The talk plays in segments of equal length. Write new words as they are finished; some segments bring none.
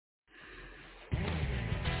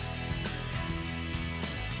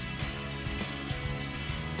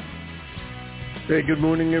Hey, good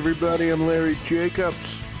morning, everybody. I'm Larry Jacobs.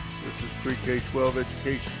 This is Pre-K12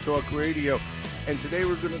 Education Talk Radio. And today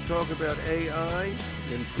we're going to talk about AI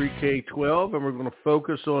in Pre-K12, and we're going to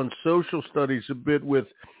focus on social studies a bit with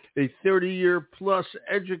a 30-year-plus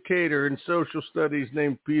educator in social studies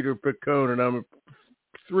named Peter Piccone, and I'm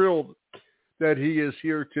thrilled that he is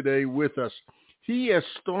here today with us. He has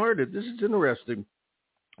started, this is interesting,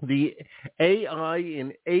 the AI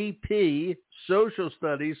in AP Social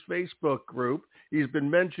Studies Facebook group. He's been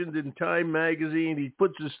mentioned in Time Magazine. He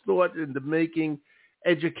puts his thought into making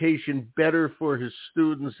education better for his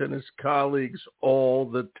students and his colleagues all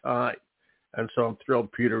the time. And so I'm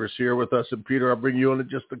thrilled Peter is here with us. And Peter, I'll bring you on in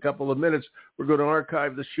just a couple of minutes. We're going to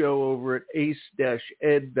archive the show over at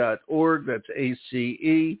ace-ed.org. That's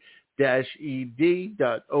ace-ed.org.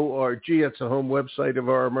 That's the home website of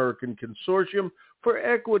our American Consortium for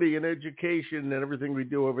Equity in Education, and everything we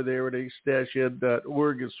do over there at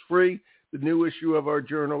ace-ed.org is free. The new issue of our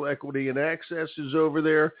journal, Equity and Access, is over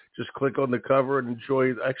there. Just click on the cover and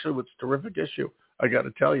enjoy. Actually, it's a terrific issue, I got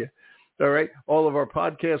to tell you. All right, all of our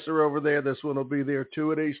podcasts are over there. This one will be there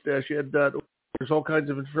too at ace-ed.org. There's all kinds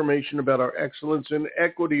of information about our Excellence in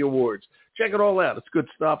Equity Awards. Check it all out. It's good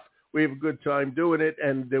stuff. We have a good time doing it,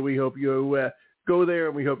 and we hope you go there,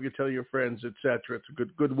 and we hope you tell your friends, etc. It's a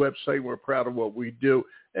good website. We're proud of what we do.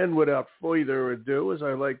 And without further ado, as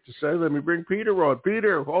I like to say, let me bring Peter on.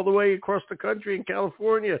 Peter, all the way across the country in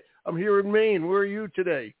California. I'm here in Maine. Where are you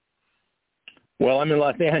today? Well, I'm in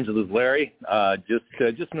Los Angeles, Larry,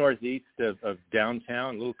 just northeast of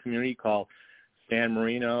downtown, a little community called San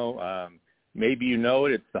Marino. Maybe you know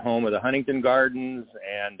it. It's the home of the Huntington Gardens,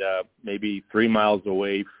 and maybe 3 miles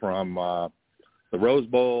away from the Rose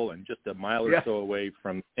Bowl, and just a mile or so away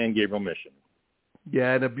from San Gabriel Mission.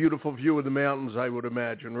 Yeah, and a beautiful view of the mountains, I would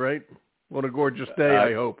imagine, right? What a gorgeous day,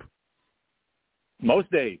 I hope.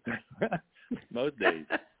 Most days. Most days.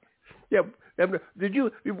 Yeah. Where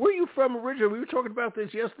are you from originally? We were talking about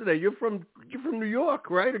this yesterday. You're from New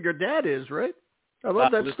York, right? Or your dad is, right? I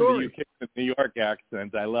love that story. To you with New York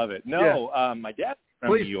accent. I love it. No, my dad's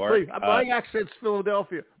from New York. Please. My accent's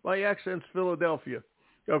Philadelphia.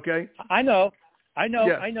 Okay? I know.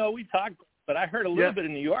 We talked, but I heard a little bit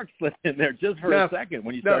of New York slip in there just for a second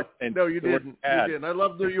when you started. No, you didn't. You didn't. I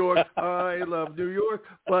love New York.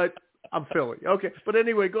 But I'm Philly. Okay, but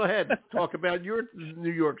anyway, go ahead. Talk about your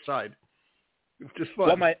New York side. It's just fun.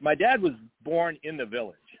 Well, my dad was born in the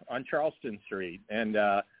Village on Charleston Street, and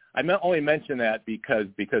I only mention that because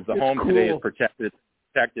the home today is protected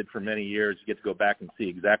for many years. You get to go back and see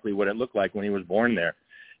exactly what it looked like when he was born there.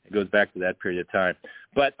 It goes back to that period of time.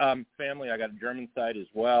 But family, I got a German side as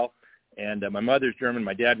well, and my mother's German.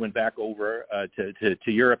 My dad went back over to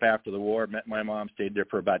Europe after the war, met my mom, stayed there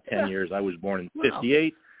for about 10 years. I was born in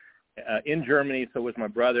 58 in Germany, so was my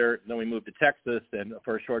brother. Then we moved to Texas, and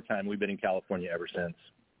for a short time, we've been in California ever since.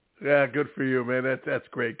 Yeah, good for you, man. That's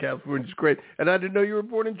great. California's great. And I didn't know you were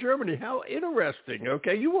born in Germany. How interesting.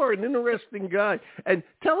 Okay, you are an interesting guy. And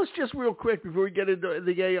tell us just real quick before we get into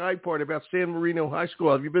the AI part about San Marino High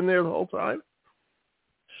School. Have you been there the whole time?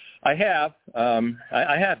 I have.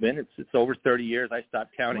 I have been. It's over 30 years. I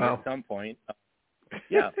stopped counting at some point.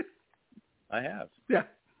 Yeah, I have. Yeah.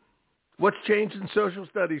 What's changed in social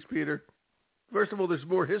studies, Peter? First of all, there's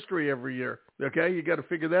more history every year. Okay, you got to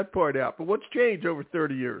figure that part out. But what's changed over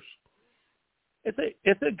 30 years?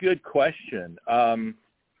 It's a good question. I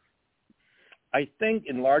think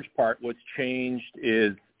in large part what's changed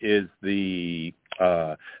is the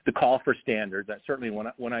call for standards. Certainly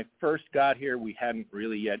when I first got here, we hadn't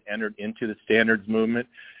really yet entered into the standards movement.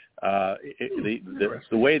 The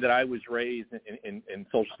way that I was raised in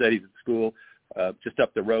social studies at school, just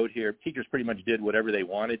up the road here, teachers pretty much did whatever they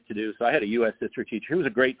wanted to do. So I had a U.S. history teacher who was a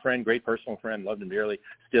great friend, great personal friend, loved him dearly,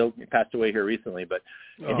 still passed away here recently. But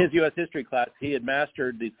in his U.S. history class, he had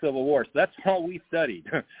mastered the Civil War. So that's all we studied.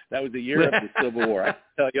 That was the year of the Civil War. I can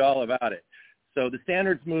tell you all about it. So the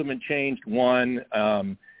standards movement changed, one,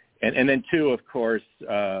 and then two, of course,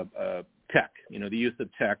 tech, the use of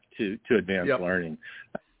tech to advance learning.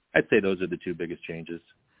 I'd say those are the two biggest changes.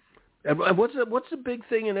 And what's the big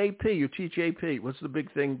thing in AP? You teach AP. What's the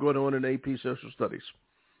big thing going on in AP Social Studies?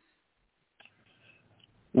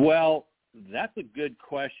 Well, that's a good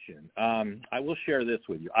question. I will share this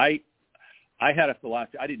with you. I had a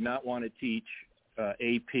philosophy. I did not want to teach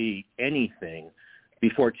AP anything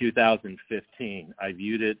before 2015. I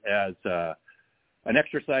viewed it as an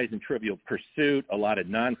exercise in trivial pursuit, a lot of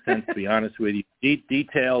nonsense, to be honest with you,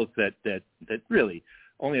 details that really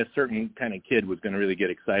only a certain kind of kid was going to really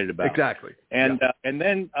get excited about. Exactly. And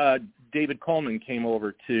then David Coleman came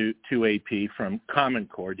over to AP from Common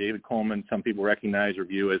Core. David Coleman, some people recognize or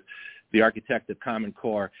view as the architect of Common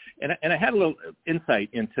Core. And I had a little insight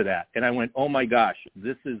into that. And I went, oh, my gosh,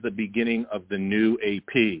 this is the beginning of the new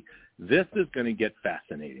AP. This is going to get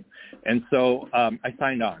fascinating. And so I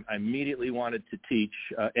signed on. I immediately wanted to teach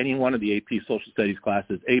any one of the AP Social Studies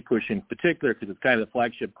classes, APUSH in particular, because it's kind of the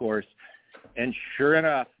flagship course. And sure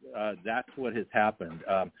enough, that's what has happened.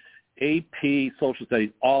 AP Social Studies,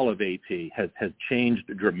 all of AP, has changed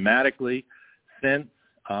dramatically since.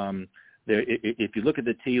 If you look at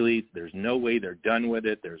the tea leaves, there's no way they're done with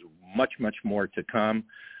it. There's much, much more to come.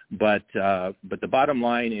 But the bottom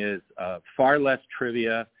line is far less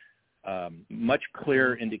trivia, much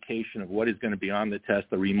clearer indication of what is going to be on the test,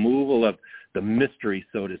 the removal of the mystery,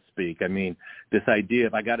 so to speak. I mean, this idea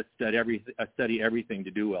of I got to study everything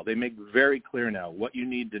to do well. They make very clear now what you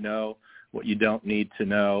need to know, what you don't need to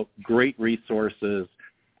know, great resources,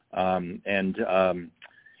 and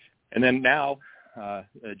then now,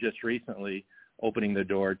 just recently, opening the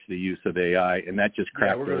door to the use of AI, and that just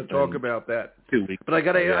cracked. Yeah, we're going to talk about that. 2 weeks. But I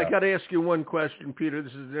got to ask you one question, Peter.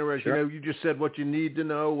 This is interesting. Sure. You know, you just said what you need to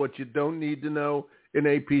know, what you don't need to know in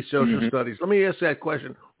AP Social Studies. Let me ask that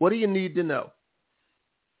question. What do you need to know?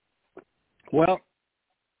 Well,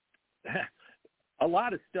 a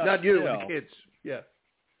lot of stuff. Not you, still, the kids. Yeah.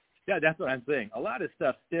 Yeah, that's what I'm saying. A lot of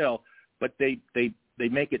stuff still, but they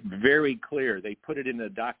make it very clear. They put it in a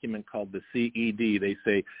document called the CED. They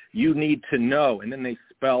say, you need to know, and then they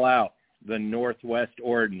spell out the Northwest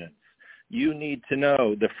Ordinance. You need to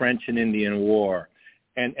know the French and Indian War.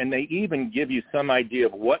 And they even give you some idea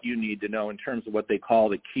of what you need to know in terms of what they call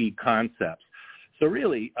the key concepts. So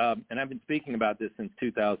really, and I've been speaking about this since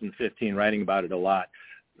 2015, writing about it a lot.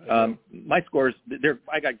 My scores,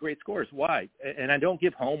 I got great scores. Why? And I don't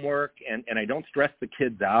give homework, and I don't stress the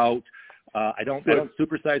kids out. I don't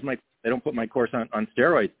supersize I don't put my course on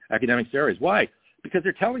steroids, academic steroids. Why? Because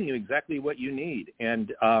they're telling you exactly what you need,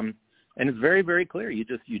 and it's very, very clear. You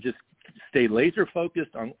just stay laser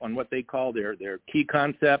focused on what they call their key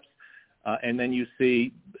concepts, and then you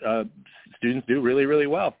see students do really, really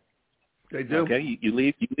well. They do. Okay, you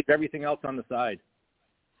leave everything else on the side.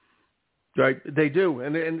 Right, they do,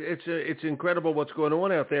 and it's incredible what's going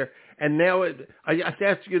on out there. And now I have to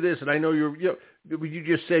ask you this, and I know you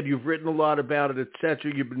just said you've written a lot about it,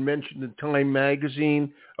 etc. You've been mentioned in Time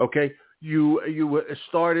Magazine. Okay, you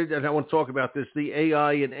started, and I want to talk about this, the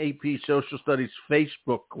AI and AP Social Studies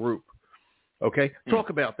Facebook group. Okay,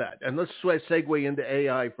 talk about that, and let's segue into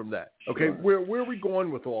AI from that. Okay, sure. Where are we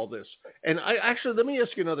going with all this? And let me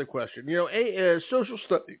ask you another question. You know, social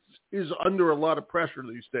studies is under a lot of pressure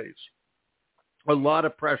these days. A lot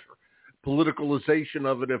of pressure, politicalization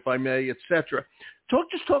of it, if I may, etc.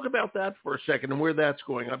 Just talk about that for a second and where that's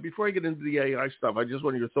going. Before I get into the AI stuff, I just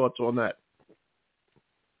want your thoughts on that.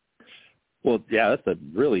 Well, yeah, that's a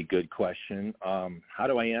really good question. How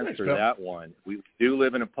do I answer that one? We do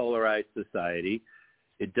live in a polarized society.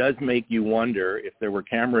 It does make you wonder if there were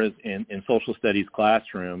cameras in social studies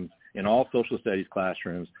classrooms, in all social studies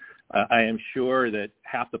classrooms. I am sure that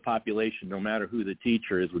half the population, no matter who the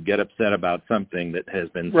teacher is, would get upset about something that has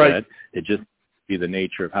been said. It just be the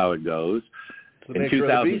nature of how it goes. In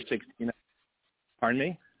 2016, pardon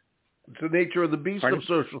me? It's the nature of the beast of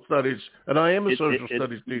social studies, and I am a social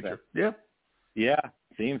studies teacher. Yeah. Yeah,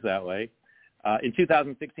 seems that way. In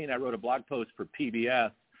 2016, I wrote a blog post for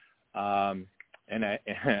PBS, and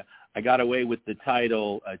I got away with the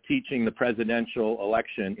title, Teaching the Presidential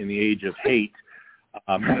Election in the Age of Hate.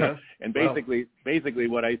 And basically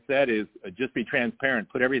what I said is just be transparent,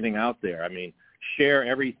 put everything out there. I mean, share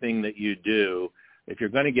everything that you do. If you're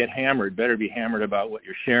going to get hammered, better be hammered about what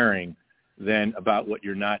you're sharing than about what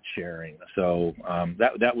you're not sharing. So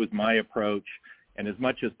that was my approach. And as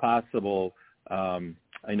much as possible,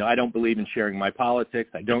 I know I don't believe in sharing my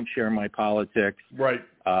politics. I don't share my politics. Right.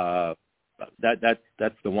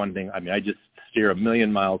 That's the one thing. I mean, I just steer a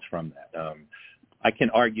million miles from that. I can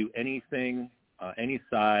argue anything, any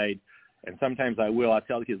side, and sometimes I will. I'll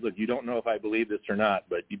tell the kids, look, you don't know if I believe this or not,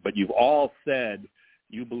 but you've all said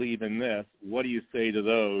you believe in this. What do you say to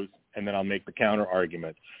those? And then I'll make the counter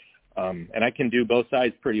argument. And I can do both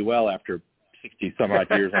sides pretty well after 60 some odd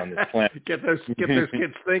years on this planet. Get those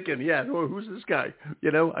kids thinking, yeah, who's this guy?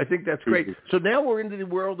 You know, I think that's great. So now we're into the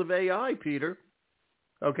world of AI, Peter.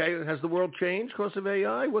 Okay, has the world changed because of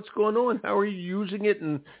AI? What's going on? How are you using it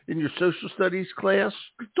in your social studies class?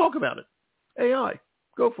 Talk about it. AI,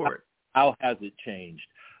 go for it. How has it changed?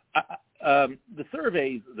 The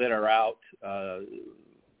surveys that are out,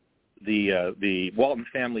 the Walton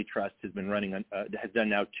Family Trust has been running, has done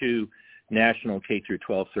now 2 national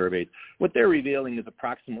K-12 surveys. What they're revealing is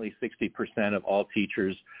approximately 60% of all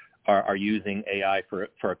teachers are using AI for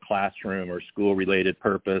a classroom or school-related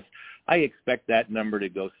purpose. I expect that number to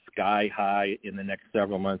go sky high in the next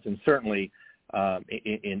several months, and certainly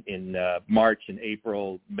in March and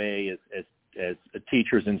April, May, as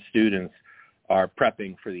teachers and students are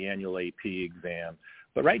prepping for the annual AP exam.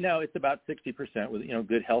 But right now, it's about 60% with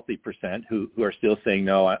good, healthy percent who are still saying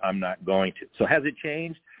no, I'm not going to. So has it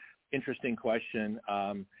changed? Interesting question.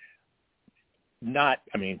 How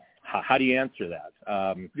do you answer that?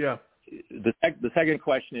 Yeah. The second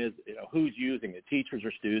question is, who's using it, teachers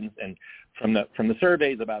or students? And from the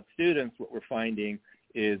surveys about students, what we're finding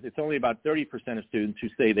is it's only about 30% of students who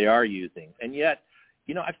say they are using. And yet,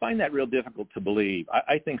 I find that real difficult to believe.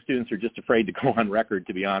 I think students are just afraid to go on record,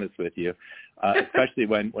 to be honest with you, especially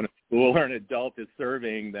when a school or an adult is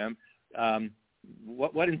surveying them.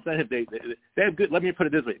 What incentive they have good? Let me put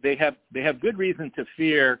it this way: they have good reason to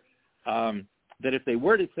fear that if they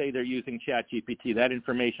were to say they're using ChatGPT, that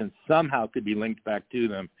information somehow could be linked back to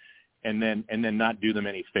them, and then not do them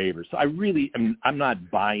any favors. So I'm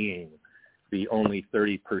not buying the only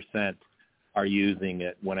 30% are using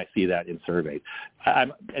it when I see that in surveys.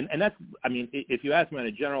 And that's, if you ask me on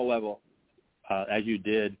a general level, as you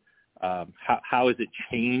did, how is it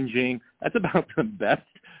changing? That's about the best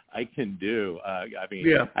I can do.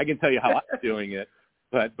 Yeah. I can tell you how I'm doing it,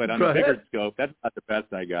 but on a bigger scope, that's not the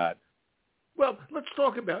best I got. Well, let's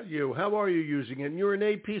talk about you. How are you using it? And you're an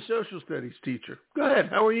AP Social Studies teacher. Go ahead.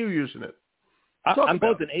 How are you using it? I'm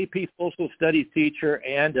both an AP Social Studies teacher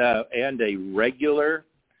and a regular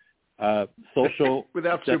social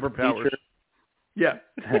without superpowers. Teacher. Yeah.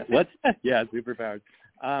 Superpowers.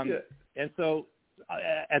 And so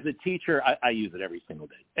as a teacher, I use it every single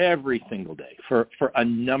day for a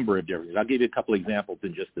number of different reasons. I'll give you a couple examples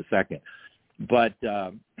in just a second. But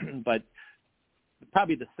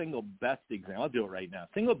probably the single best example, I'll do it right now.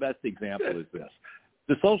 Single best example is this.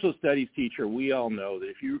 The social studies teacher, we all know that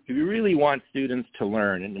if you really want students to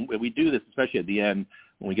learn, and we do this especially at the end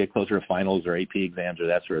when we get closer to finals or AP exams or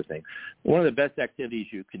that sort of thing, one of the best activities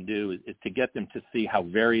you can do is to get them to see how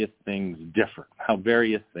various things differ.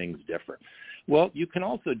 Well, you can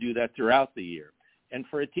also do that throughout the year. And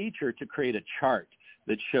for a teacher to create a chart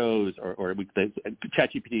that shows,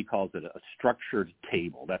 ChatGPT calls it a structured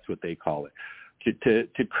table. That's what they call it.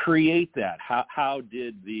 To create that, how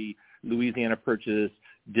did the Louisiana Purchase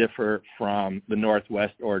differ from the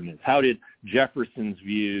Northwest Ordinance? How did Jefferson's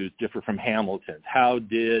views differ from Hamilton's? How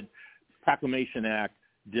did Proclamation Act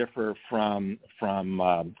differ from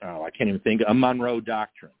I can't even think, a Monroe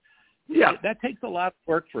Doctrine? Yeah. That takes a lot of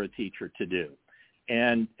work for a teacher to do.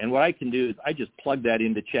 And what I can do is I just plug that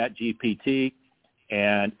into ChatGPT,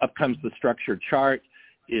 and up comes the structured chart.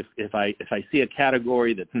 If I see a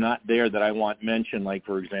category that's not there that I want mentioned, like,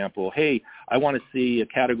 for example, hey, I want to see a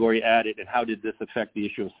category added, and how did this affect the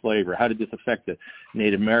issue of slavery? How did this affect the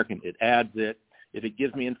Native American? It adds it. If it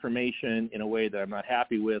gives me information in a way that I'm not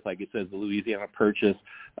happy with, like it says the Louisiana Purchase,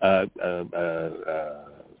 as a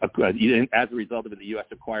result of it, the U.S.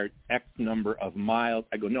 acquired X number of miles,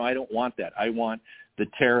 I go, no, I don't want that. I want the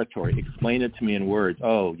territory. Explain it to me in words.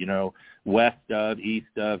 Oh, west of,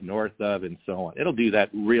 east of, north of, and so on. It'll do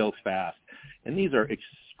that real fast. And these are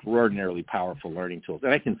extraordinarily powerful learning tools.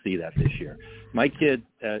 And I can see that this year. My kids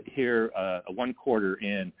here, one quarter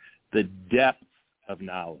in, the depth of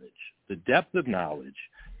knowledge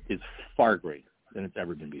is far greater than it's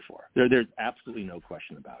ever been before. There's absolutely no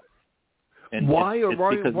question about it. And why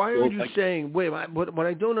are you saying, wait, what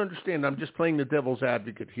I don't understand, I'm just playing the devil's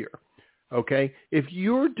advocate here. Okay, if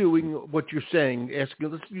you're doing what you're saying, let's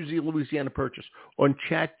use the Louisiana Purchase on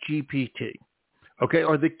ChatGPT. Okay,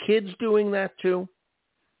 are the kids doing that too?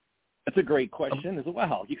 That's a great question as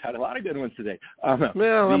well. You had a lot of good ones today.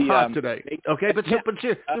 Well, I'm hot today. Okay, but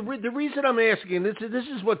the reason I'm asking this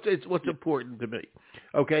is what's important to me.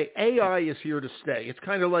 Okay, AI is here to stay. It's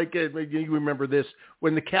kind of like you remember this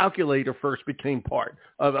when the calculator first became part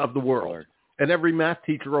of the world. And every math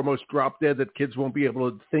teacher almost dropped dead that kids won't be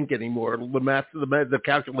able to think anymore. The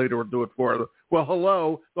calculator will do it for them. Well,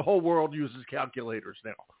 hello, the whole world uses calculators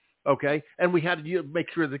now. Okay, and we had to make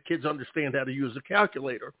sure the kids understand how to use a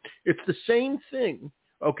calculator. It's the same thing,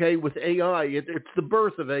 okay, with AI. It's the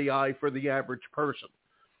birth of AI for the average person,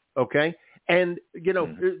 okay? And,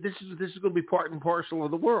 this is going to be part and parcel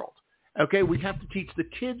of the world, okay? We have to teach the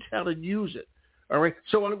kids how to use it, all right?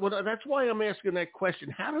 So that's why I'm asking that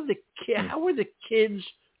question. How are the kids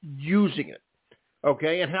using it,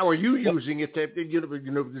 okay? And how are you using it?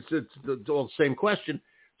 It's all the same question,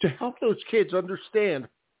 to help those kids understand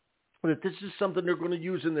that this is something they're going to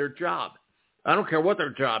use in their job. I don't care what their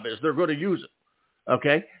job is. They're going to use it.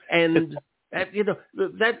 Okay. And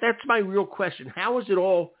that's my real question. How is it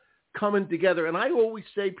all coming together. And I always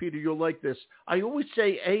say, Peter, you'll like this. I always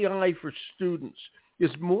say AI for students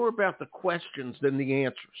is more about the questions than the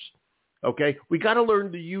answers. Okay? We got to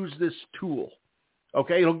learn to use this tool.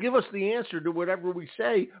 Okay? It'll give us the answer to whatever we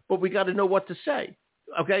say, but we got to know what to say.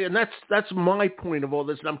 Okay? And that's my point of all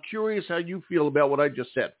this. And I'm curious how you feel about what I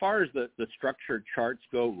just said. As far as the structured charts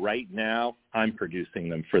go right now, I'm producing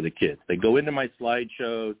them for the kids. They go into my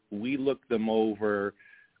slideshows. We look them over.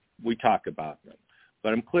 We talk about them.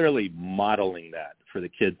 But I'm clearly modeling that for the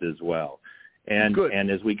kids as well. And Good.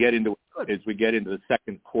 And as we get into the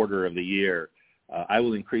second quarter of the year, I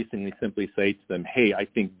will increasingly simply say to them, hey, I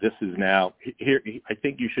think this is now here. I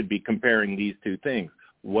think you should be comparing these two things.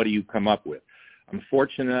 What do you come up with? I'm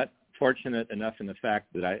fortunate enough in the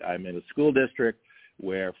fact that I'm in a school district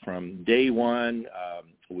where from day one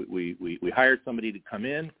we hired somebody to come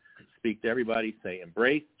in, speak to everybody, say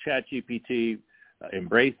embrace ChatGPT,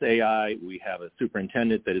 embrace AI. We have a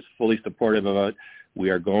superintendent that is fully supportive of it. We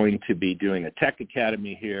are going to be doing a tech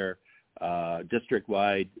academy here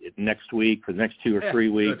district-wide next week for the next 2 or 3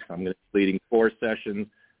 weeks. Good. I'm going to be leading 4 sessions,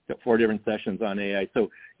 got 4 different sessions on AI.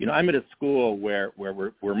 So, I'm at a school where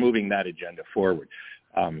we're moving that agenda forward.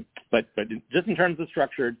 But just in terms of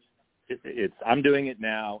structured, I'm doing it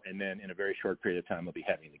now, and then in a very short period of time, I'll be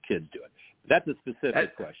having the kids do it. That's a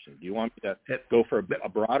specific question. Do you want me to go for a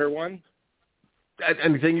broader one?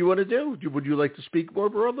 Anything you want to do? Would you like to speak more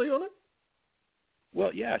broadly on it?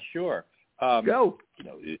 Well, yeah, sure. Go.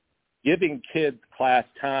 Giving kids class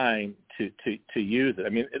time to use it. I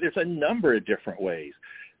mean, there's a number of different ways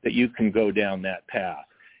that you can go down that path.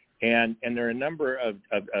 And there are a number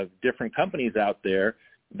of different companies out there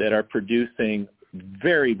that are producing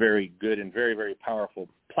very, very good and very, very powerful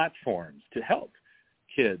platforms to help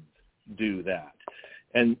kids do that.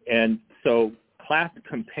 And so Class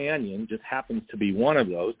Companion just happens to be one of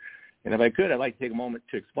those. And if I could, I'd like to take a moment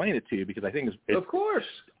to explain it to you because I think it's of course.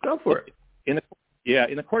 Go for it.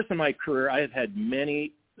 In the course of my career, I have had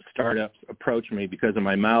many startups approach me because of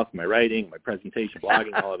my mouth, my writing, my presentation,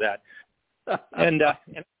 blogging, all of that. And I'm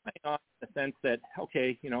on the sense that,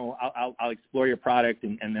 okay, I'll explore your product,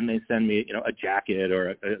 and then they send me, a jacket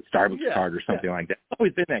or a Starbucks card or something like that. It's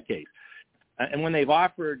always been that case. And when they've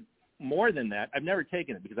offered more than that, I've never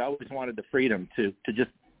taken it because I always wanted the freedom to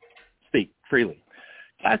just speak freely.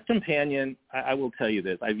 Class Companion, I will tell you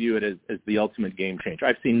this, I view it as the ultimate game changer.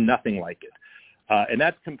 I've seen nothing like it. And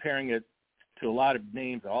that's comparing it to a lot of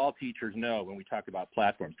names that all teachers know when we talk about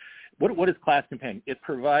platforms. What is Class Companion? It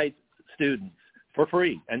provides students for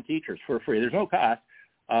free and teachers for free. There's no cost,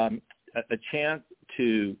 a chance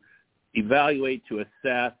to evaluate, to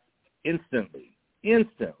assess instantly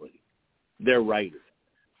their writing.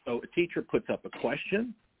 So a teacher puts up a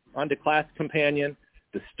question onto Class Companion,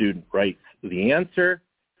 the student writes the answer,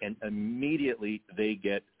 and immediately they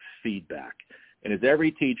get feedback. And as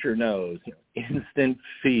every teacher knows, instant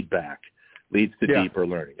feedback leads to deeper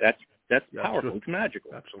learning. That's powerful. True. It's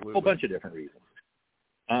magical. Absolutely. A whole bunch of different reasons.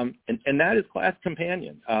 And that is Class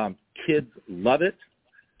Companion. Kids love it.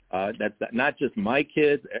 That's not just my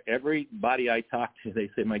kids. Everybody I talk to, they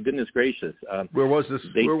say, my goodness gracious. Where was this?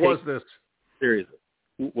 Seriously.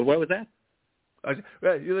 What was that?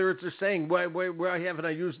 They were just saying, why haven't I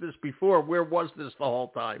used this before? Where was this the whole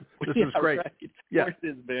time? This is great. Right. Of course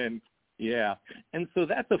it's been. Yeah. And so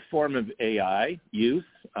that's a form of AI use,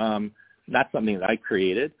 not something that I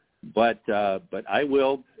created, but I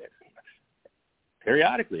will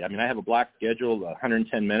periodically. I mean, I have a block schedule,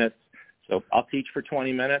 110 minutes, so I'll teach for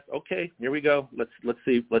 20 minutes. Okay, here we go. Let's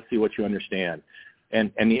see what you understand.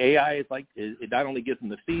 And the AI is it not only gives them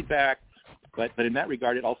the feedback, but in that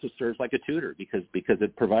regard, it also serves like a tutor because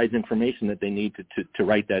it provides information that they need to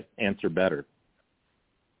write that answer better.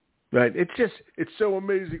 Right. It's so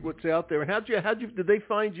amazing what's out there. And did they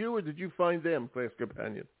find you or did you find them, Class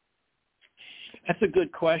Companion? That's a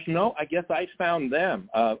good question. No, I guess I found them.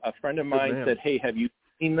 A friend of mine said, hey, have you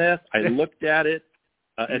seen this? I looked at it.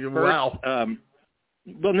 Wow.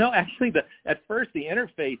 Well, no, actually, at first the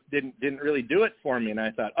interface didn't really do it for me. And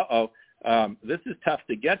I thought, this is tough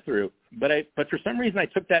to get through. But for some reason I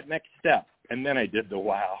took that next step and then I did the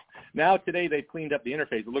wow. Now today they've cleaned up the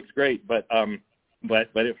interface. It looks great. But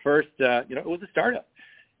at first, it was a startup,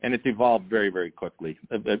 and it's evolved very, very quickly.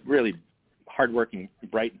 A really hardworking,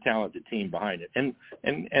 bright, and talented team behind it. And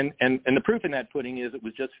the proof in that pudding is it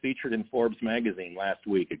was just featured in Forbes magazine last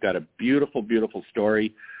week. It got a beautiful, beautiful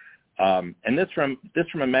story, and this from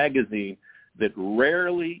a magazine that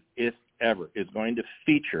rarely, if ever, is going to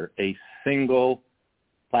feature a single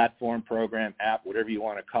platform, program, app, whatever you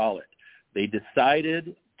want to call it. They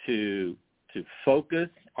decided to focus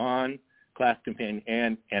on Class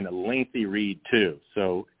Companion and a lengthy read too.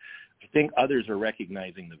 So think others are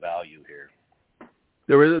recognizing the value here.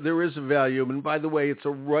 There is a value, and by the way, it's a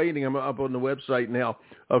writing. I'm up on the website now.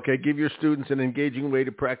 Okay, give your students an engaging way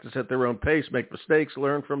to practice at their own pace, make mistakes,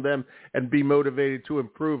 learn from them, and be motivated to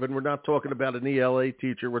improve. And we're not talking about an ELA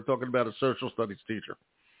teacher. We're talking about a social studies teacher.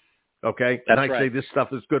 Okay, That's and I right. say this stuff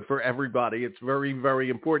is good for everybody. It's very, very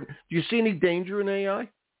important. Do you see any danger in AI?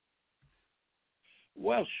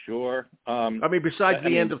 Well, sure. Besides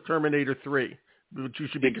the end of Terminator 3, which you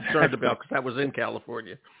should be concerned about because that was in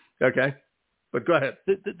California. Okay, but go ahead.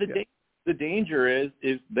 The danger is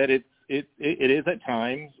that it is at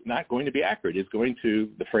times not going to be accurate. It's going to,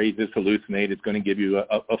 the phrase is hallucinate. It's going to give you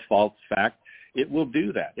a false fact. It will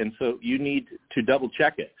do that, and so you need to double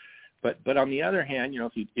check it. But on the other hand,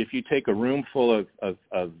 if you take a room full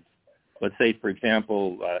of let's say, for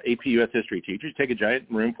example, AP US history teachers, take a giant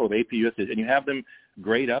room full of AP US history, and you have them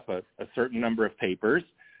grade up a certain number of papers,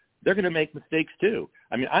 they're going to make mistakes too.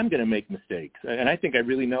 I mean, I'm going to make mistakes, and I think I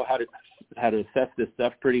really know how to assess this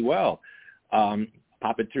stuff pretty well.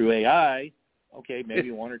 Pop it through AI, okay,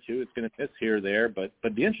 maybe one or two, it's going to miss here or there, but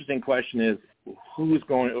the interesting question is, where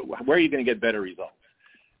are you going to get better results?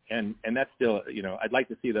 And that's still, I'd like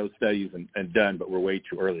to see those studies and done, but we're way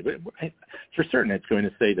too early. But for certain, it's going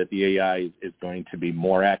to say that the AI is going to be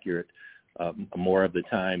more accurate more of the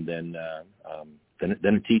time than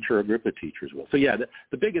a teacher or a group of teachers will. So yeah,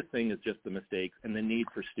 the biggest thing is just the mistakes and the need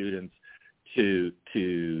for students to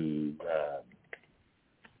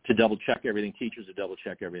double check everything, teachers to double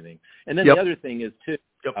check everything. And then the other thing is too,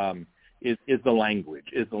 is the language.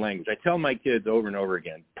 I tell my kids over and over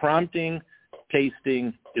again, prompting,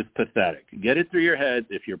 pasting is pathetic. Get it through your head.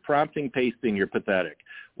 If you're prompting, pasting, you're pathetic.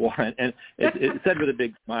 Well, and it's said with a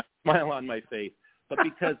big smile on my face. But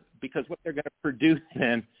because what they're going to produce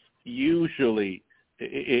then usually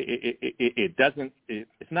it's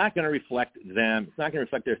not going to reflect them. It's not going to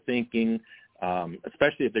reflect their thinking,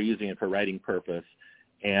 especially if they're using it for writing purpose.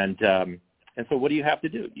 And so what do you have to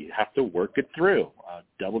do? You have to work it through,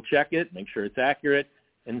 double check it, make sure it's accurate,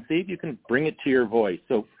 and see if you can bring it to your voice.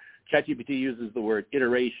 So ChatGPT uses the word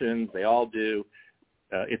iterations. They all do.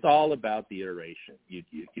 It's all about the iteration.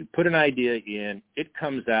 You put an idea in, it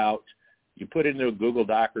comes out. You put it into a Google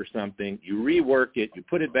Doc or something. You rework it. You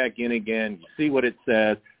put it back in again. You see what it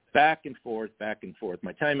says. Back and forth, back and forth.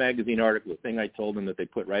 My Time Magazine article, the thing I told them that they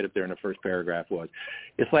put right up there in the first paragraph was,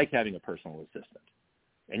 it's like having a personal assistant,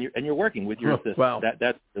 and you're working with your assistant. Wow.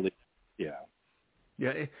 That's really, yeah.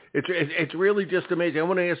 Yeah, it's really just amazing. I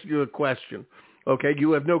want to ask you a question. Okay,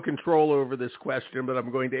 you have no control over this question, but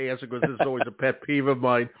I'm going to ask it because this is always a pet peeve of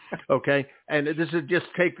mine. Okay, and this is just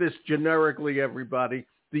take this generically, everybody.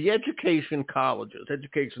 The education colleges,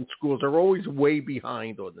 education schools are always way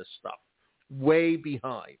behind on this stuff, way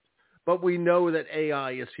behind. But we know that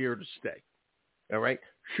AI is here to stay. All right,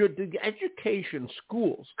 should the education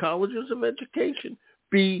schools, colleges of education,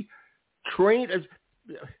 be training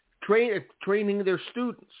their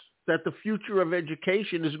students that the future of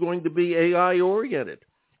education is going to be AI-oriented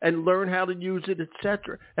and learn how to use it,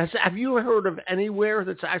 etc. Have you heard of anywhere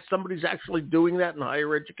that somebody's actually doing that in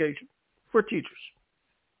higher education for teachers?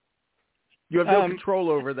 You have no control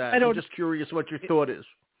over that. I'm just curious what your thought is.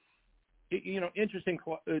 Interesting.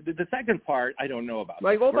 The second part, I don't know about.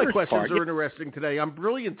 Like all my questions are interesting today. I'm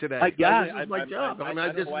brilliant today. This is my job.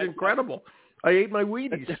 This is incredible. I ate my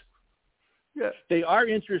Wheaties. Yeah. They are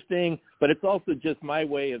interesting, but it's also just my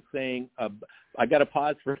way of saying I got to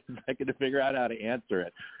pause for a second to figure out how to answer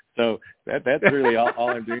it. So that's really all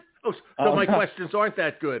I'm doing. So my questions aren't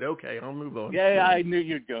that good. Okay, I'll move on. Yeah, I knew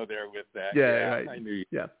you'd go there with that. Yeah, right. I knew you.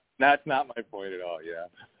 Yeah. That's not my point at all. Yeah.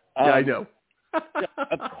 Yeah, I know.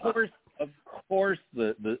 Of course,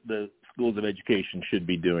 the schools of education should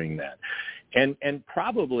be doing that, and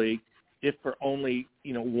probably if for only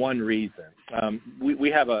one reason.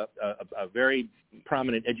 We have a very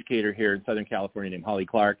prominent educator here in Southern California named Holly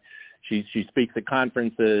Clark. She speaks at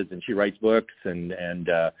conferences and she writes books and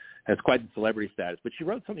has quite the celebrity status. But she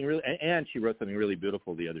wrote something really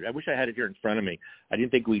beautiful the other day. I wish I had it here in front of me. I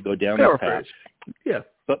didn't think we'd go down this path. Yeah.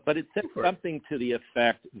 But it said something to the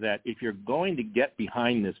effect that if you're going to get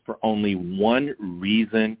behind this for only one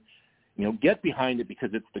reason, get behind it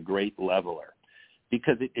because it's the great leveler.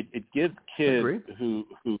 Because it gives kids who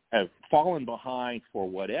have fallen behind for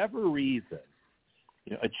whatever reason,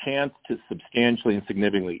 a chance to substantially and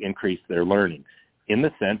significantly increase their learning in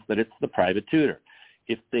the sense that it's the private tutor.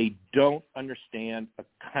 If they don't understand a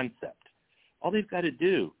concept, all they've got to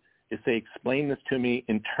do is say, explain this to me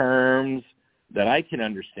in terms that I can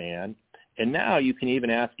understand, and now you can even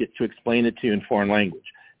ask it to explain it to you in foreign language.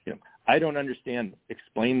 I don't understand.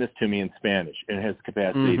 Explain this to me in Spanish, and it has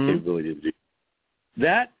capacity and capability to do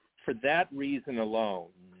that. for that reason alone,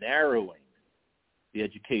 narrowing the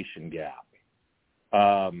education gap,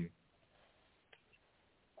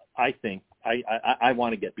 I think I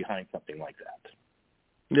want to get behind something like that.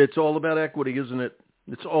 It's all about equity, isn't it?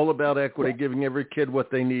 It's all about equity, giving every kid what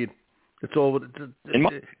they need. It's all.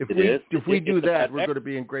 If we do that, we're going to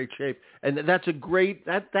be in great shape. And that's a great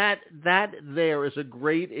that there is a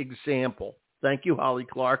great example. Thank you, Holly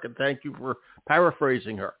Clark, and thank you for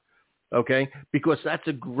paraphrasing her. Okay, because that's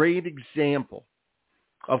a great example.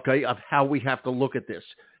 Okay, of how we have to look at this.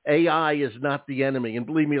 AI is not the enemy, and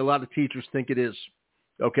believe me, a lot of teachers think it is.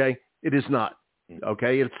 Okay, it is not.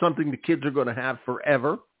 Okay, it's something the kids are going to have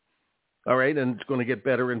forever. All right, and it's going to get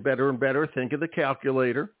better and better and better. Think of the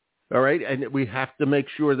calculator. All right, and we have to make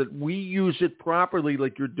sure that we use it properly,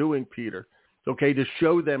 like you're doing, Peter. Okay, to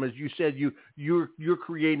show them, as you said, you're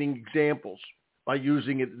creating examples by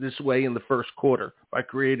using it this way in the first quarter by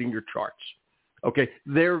creating your charts. Okay,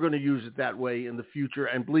 they're going to use it that way in the future,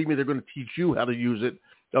 and believe me, they're going to teach you how to use it.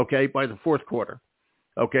 Okay, by the fourth quarter.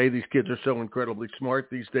 Okay, these kids are so incredibly smart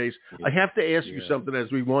these days. Yeah. I have to ask you something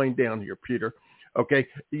as we wind down here, Peter. Okay,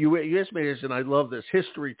 you asked me this, and I love this,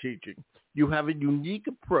 history teaching. You have a unique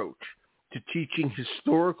approach to teaching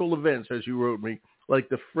historical events, as you wrote me, like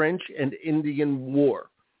the French and Indian War,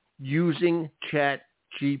 using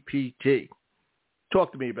ChatGPT.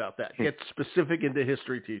 Talk to me about that. Get specific into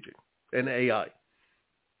history teaching and AI.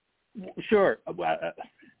 Sure.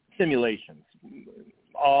 Simulations.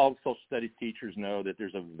 All social studies teachers know that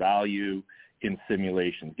there's a value in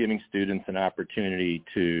simulations, giving students an opportunity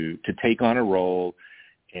to take on a role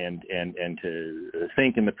and to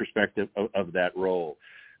think in the perspective of that role.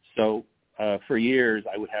 So for years,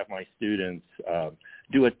 I would have my students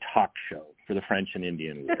do a talk show for the French and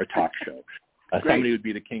Indian War, a talk show. Somebody would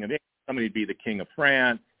be the king of England, somebody would be the king of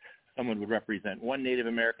France, someone would represent one Native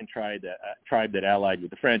American tribe that allied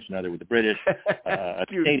with the French, another with the British, a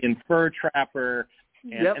Canadian fur trapper,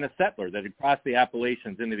 and a settler that had crossed the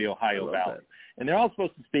Appalachians into the Ohio Valley. That. And they're all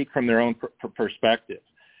supposed to speak from their own perspective.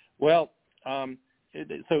 Well,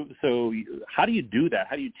 so how do you do that?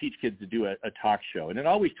 How do you teach kids to do a talk show? And it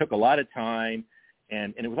always took a lot of time,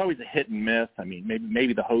 and it was always a hit and miss. I mean,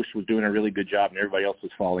 maybe the host was doing a really good job and everybody else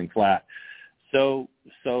was falling flat. So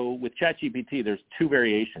with ChatGPT, there's two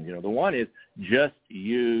variations. The one is just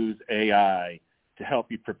use AI to help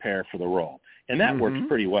you prepare for the role, and that works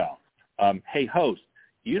pretty well. Hey, host,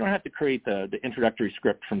 you don't have to create the introductory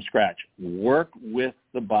script from scratch. Work with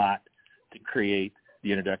the bot to create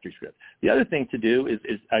the introductory script. The other thing to do is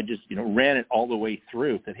I just ran it all the way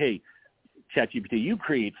through. Said, hey, ChatGPT, you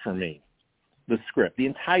create for me the script, the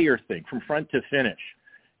entire thing from front to finish,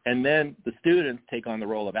 and then the students take on the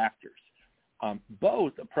role of actors.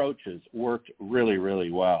 Both approaches worked really,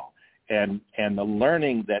 really well, and the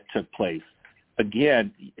learning that took place,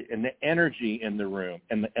 again, and the energy in the room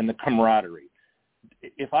and the camaraderie.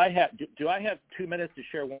 If I have, do I have 2 minutes to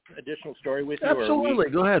share one additional story with you? Absolutely,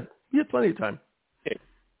 go ahead. You have plenty of time. Okay.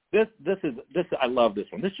 This I love this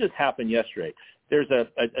one. This just happened yesterday. There's a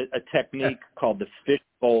technique called the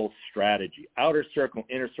fishbowl strategy, outer circle,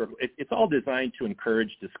 inner circle. It's all designed to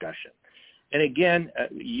encourage discussion. And again,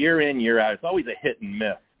 year in, year out, it's always a hit and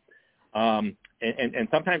miss. And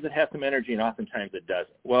sometimes it has some energy, and oftentimes it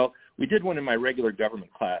doesn't. Well, we did one in my regular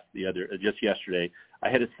government class just yesterday. I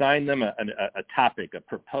had assigned them a topic, a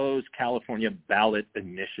proposed California ballot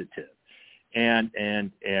initiative, and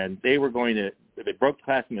they broke the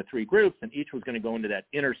class into 3 groups, and each was going to go into that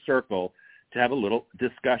inner circle to have a little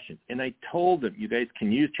discussion. And I told them, you guys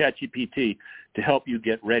can use ChatGPT to help you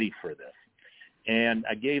get ready for this. And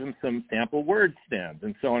I gave them some sample word stems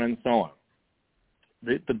and so on and so on.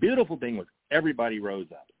 The beautiful thing was everybody rose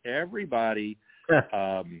up. Everybody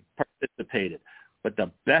participated. But the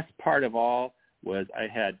best part of all was I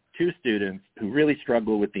had 2 students who really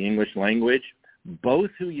struggle with the English language, both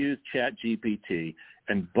who used ChatGPT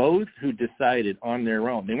and both who decided on their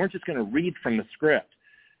own. They weren't just going to read from the script.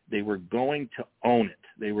 They were going to own it.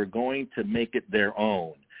 They were going to make it their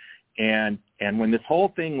own. And when this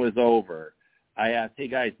whole thing was over, I asked, hey,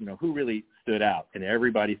 guys, who really stood out? And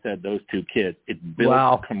everybody said those 2 kids. It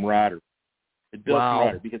built camaraderie. It built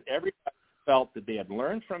camaraderie because everybody felt that they had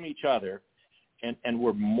learned from each other and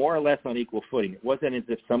were more or less on equal footing. It wasn't as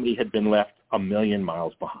if somebody had been left a million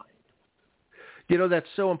miles behind. That's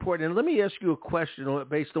so important. And let me ask you a question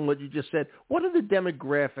based on what you just said. What are the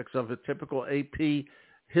demographics of a typical AP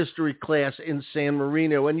history class in San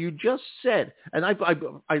Marino? And you just said, and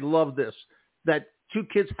I love this, that 2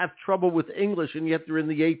 kids have trouble with English, and yet they're in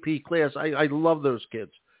the AP class. I love those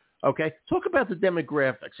kids. Okay? Talk about the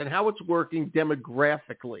demographics and how it's working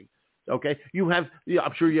demographically Okay, I'm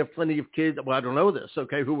sure you have plenty of kids. Well, I don't know this.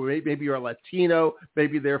 Okay, who maybe are Latino,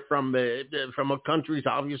 maybe they're from countries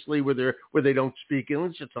obviously where they don't speak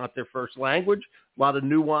English. It's not their first language. A lot of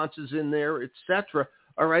nuances in there, etc.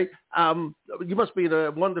 All right, you must be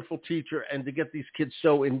a wonderful teacher, and to get these kids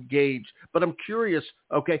so engaged. But I'm curious.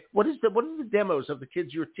 Okay, what are the demos of the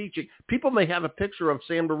kids you're teaching? People may have a picture of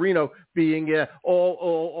San Marino being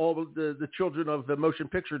all of the children of the motion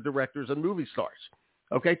picture directors and movie stars.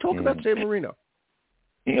 Okay, talk about San Marino.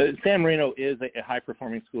 San Marino is a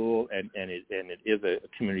high-performing school, and it is a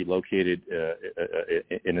community located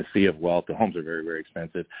in a sea of wealth. The homes are very, very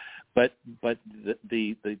expensive. But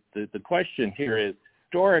the question here is,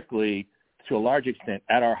 historically, to a large extent,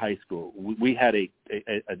 at our high school, we had an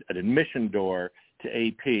admission door to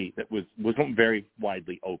AP that wasn't very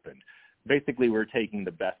widely opened. Basically, we were taking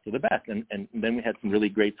the best of the best, and then we had some really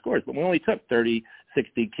great scores. But we only took 30,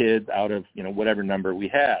 60 kids out of whatever number we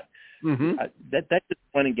had. Mm-hmm. That just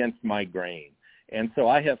went against my grain, and so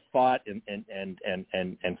I have fought and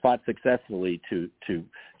fought successfully to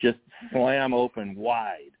just slam open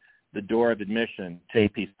wide the door of admission to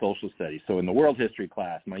AP Social Studies. So in the World History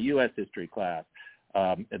class, my U.S. History class,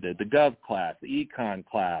 the Gov class, the Econ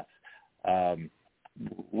class.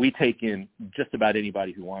 We take in just about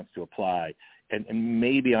anybody who wants to apply, and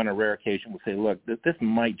maybe on a rare occasion we'll say, look, this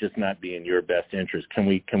might just not be in your best interest. Can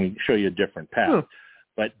we show you a different path?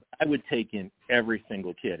 But I would take in every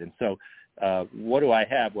single kid. And so what do I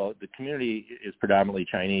have? Well, the community is predominantly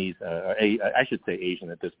Chinese. I should say Asian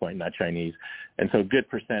at this point, not Chinese. And so a good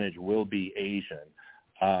percentage will be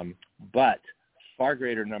Asian. But far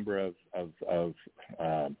greater number of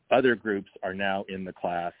other groups are now in the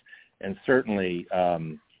class. And certainly a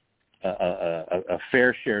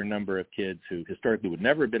fair share number of kids who historically would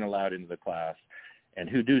never have been allowed into the class and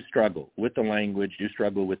who do struggle with the language, do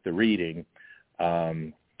struggle with the reading.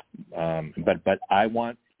 But I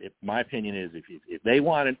want, my opinion is if they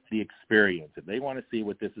want the experience, if they want to see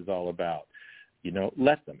what this is all about,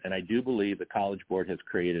 let them. And I do believe the College Board has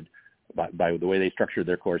created, by the way they structure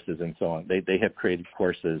their courses and so on, they have created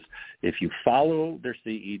courses. If you follow their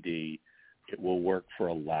CED, it will work for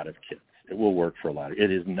a lot of kids. It will work for a lot.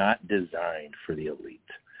 It is not designed for the elite.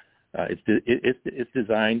 It's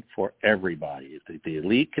designed for everybody. The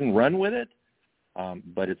elite can run with it,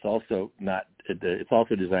 but it's also not. It's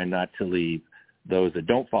also designed not to leave those that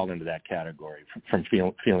don't fall into that category from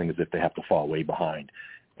feeling as if they have to fall way behind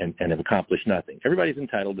and have accomplished nothing. Everybody's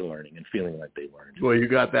entitled to learning and feeling like they learned. Well, you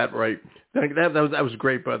got that right. That was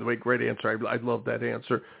great, by the way. Great answer. I love that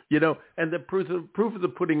answer. And the proof of the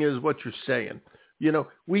pudding is what you're saying.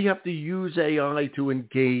 We have to use AI to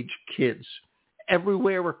engage kids.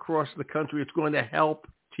 Everywhere across the country, it's going to help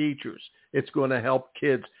teachers. It's going to help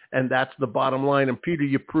kids. And that's the bottom line. And Peter,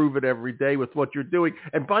 you prove it every day with what you're doing.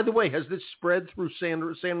 And by the way, has this spread through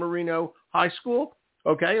San Marino High School?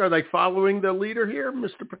 Okay, are they following the leader here,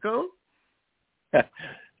 Mr. Picone?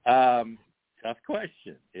 Tough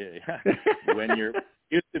question. When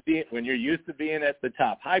you're used to being at the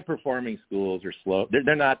top, high performing schools are slow.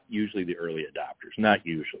 They're not usually the early adopters. Not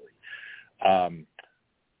usually.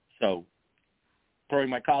 So throwing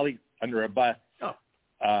my colleagues under a bus.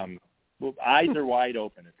 Eyes are wide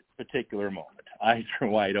open at this particular moment. Eyes are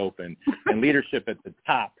wide open, and leadership at the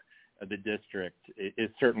top of the district is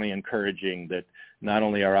certainly encouraging that not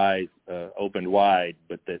only are eyes opened wide,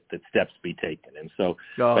 but that steps be taken. And so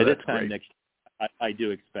by this time next year, I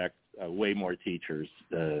do expect way more teachers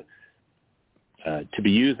to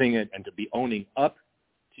be using it and to be owning up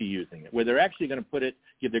to using it. Where they're actually going to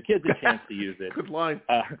give their kids a chance to use it. Good line.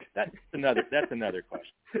 That's another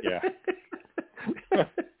question. Yeah.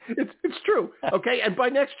 It's true. Okay. And by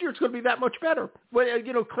next year, it's going to be that much better. Well,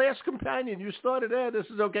 Class Companion, you started there. This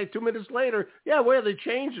is okay. 2 minutes later. Yeah, well, they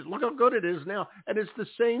changed it. Look how good it is now. And it's the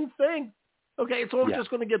same thing. Okay. It's all just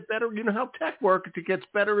going to get better. You know how tech works. It gets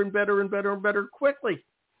better and better and better and better quickly.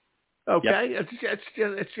 Okay. Yep.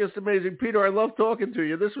 It's just amazing. Peter, I love talking to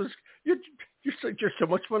you. You're so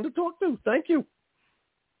much fun to talk to. Thank you.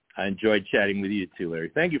 I enjoyed chatting with you too,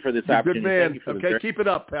 Larry. Thank you for this opportunity. Good man. Thank you for okay, keep it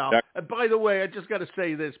up, pal. And by the way, I just got to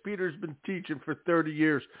say this. Peter's been teaching for 30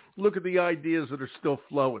 years. Look at the ideas that are still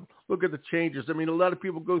flowing. Look at the changes. I mean, a lot of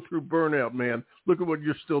people go through burnout, man. Look at what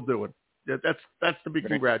you're still doing. That's to be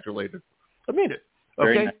congratulated. I mean it.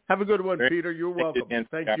 Okay? Nice. Have a good one, Peter. You're welcome.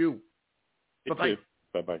 Thank you. Bye-bye.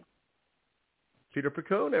 Bye-bye. Peter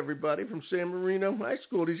Picone, everybody, from San Marino High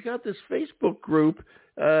School. He's got this Facebook group.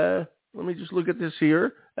 Let me just look at this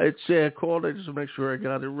here. It's called, I just want to make sure I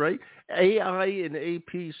got it right, AI and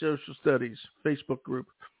AP Social Studies Facebook group.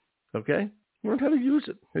 Okay? Learn how to use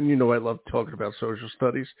it. And you know I love talking about social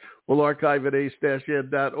studies. We'll archive at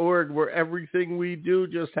ace-ed.org, where everything we do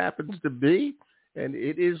just happens to be, and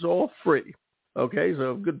it is all free. Okay,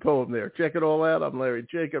 so good poem there. Check it all out. I'm Larry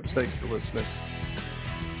Jacobs. Thanks for listening.